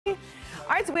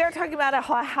right, so we are talking about a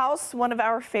house, one of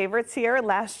our favorites here.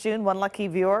 Last June, one lucky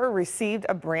viewer received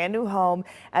a brand new home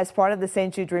as part of the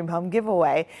St. Jude Dream Home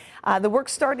giveaway. The work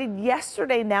started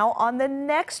yesterday now on the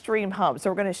next dream home.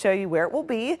 So we're going to show you where it will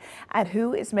be and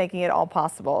who is making it all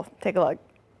possible. Take a look.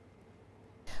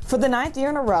 For the 9th year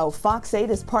in a row, Fox 8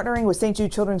 is partnering with St.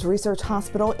 Jude Children's Research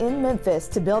Hospital in Memphis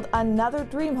to build another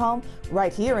dream home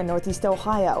right here in Northeast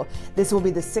Ohio. This will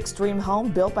be the 6th dream home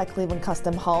built by Cleveland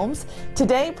Custom Homes.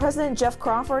 Today, President Jeff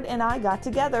Crawford and I got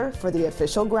together for the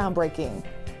official groundbreaking.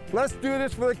 Let's do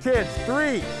this for the kids.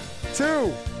 3, 2,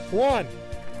 1.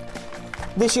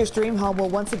 This year's dream home will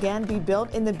once again be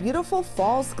built in the beautiful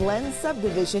Falls Glen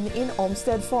subdivision in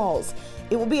Olmsted Falls.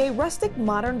 It will be a rustic,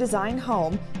 modern design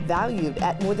home valued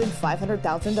at more than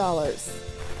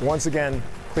 $500,000. Once again,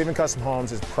 Cleveland Custom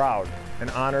Homes is proud and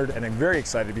honored and I'm very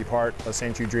excited to be part of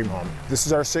St. Jude Dream Home. This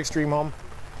is our 6th dream home.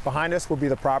 Behind us will be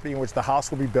the property in which the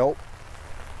house will be built.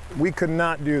 We could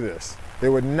not do this. It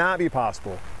would not be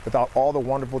possible without all the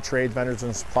wonderful trade vendors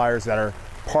and suppliers that are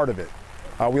part of it.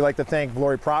 We'd like to thank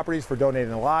Glory Properties for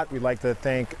donating a lot. We'd like to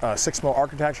thank Six Mill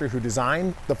Architecture who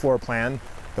designed the floor plan,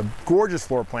 the gorgeous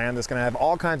floor plan that's going to have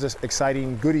all kinds of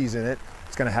exciting goodies in it.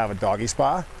 It's going to have a doggy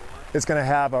spa. It's going to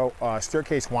have a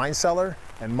staircase wine cellar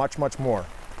and much, much more.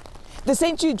 The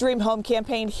St. Jude Dream Home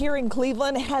campaign here in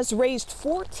Cleveland has raised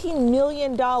 $14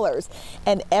 million,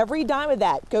 and every dime of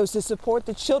that goes to support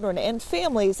the children and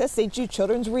families at St. Jude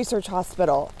Children's Research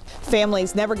Hospital.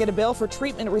 Families never get a bill for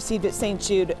treatment received at St.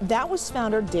 Jude. That was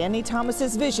founder Danny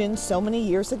Thomas's vision so many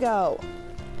years ago.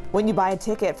 When you buy a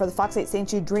ticket for the Fox 8 St.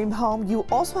 Jude Dream Home, you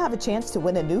also have a chance to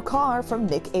win a new car from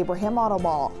Nick Abraham Auto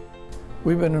Mall.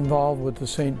 We've been involved with the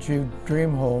St. Jude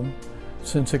Dream Home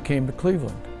since it came to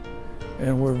Cleveland.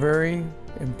 And we're very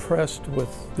impressed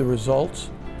with the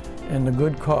results and the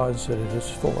good cause that it is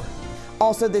for.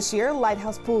 Also this year,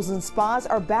 Lighthouse Pools and Spas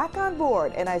are back on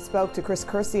board, and I spoke to Chris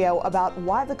Curcio about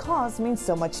why the cause means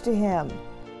so much to him.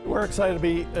 We're excited to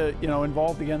be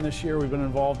involved again this year. We've been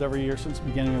involved every year since the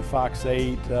beginning of Fox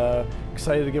 8.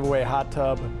 Excited to give away a hot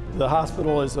tub. The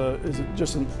hospital is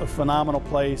just a phenomenal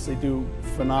place. They do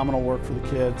phenomenal work for the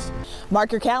kids.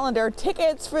 Mark your calendar.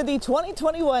 Tickets for the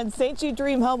 2021 St. Jude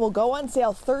Dream Home will go on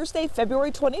sale Thursday,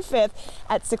 February 25th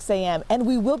at 6 a.m. and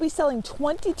we will be selling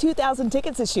 22,000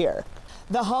 tickets this year.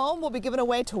 The home will be given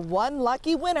away to one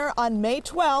lucky winner on May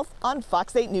 12th on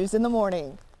Fox 8 News in the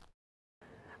Morning.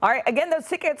 All right, again, those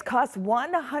tickets cost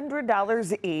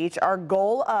 $100 each. Our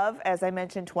goal of, as I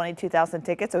mentioned, 22,000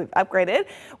 tickets, so we've upgraded,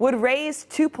 would raise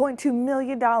 $2.2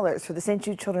 million for the St.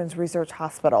 Jude Children's Research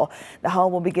Hospital. The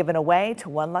home will be given away to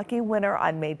one lucky winner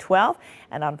on May 12th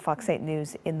and on Fox 8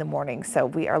 News in the Morning. So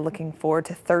we are looking forward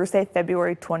to Thursday,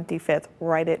 February 25th.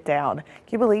 Write it down. Can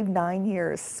you believe 9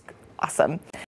 years? Awesome.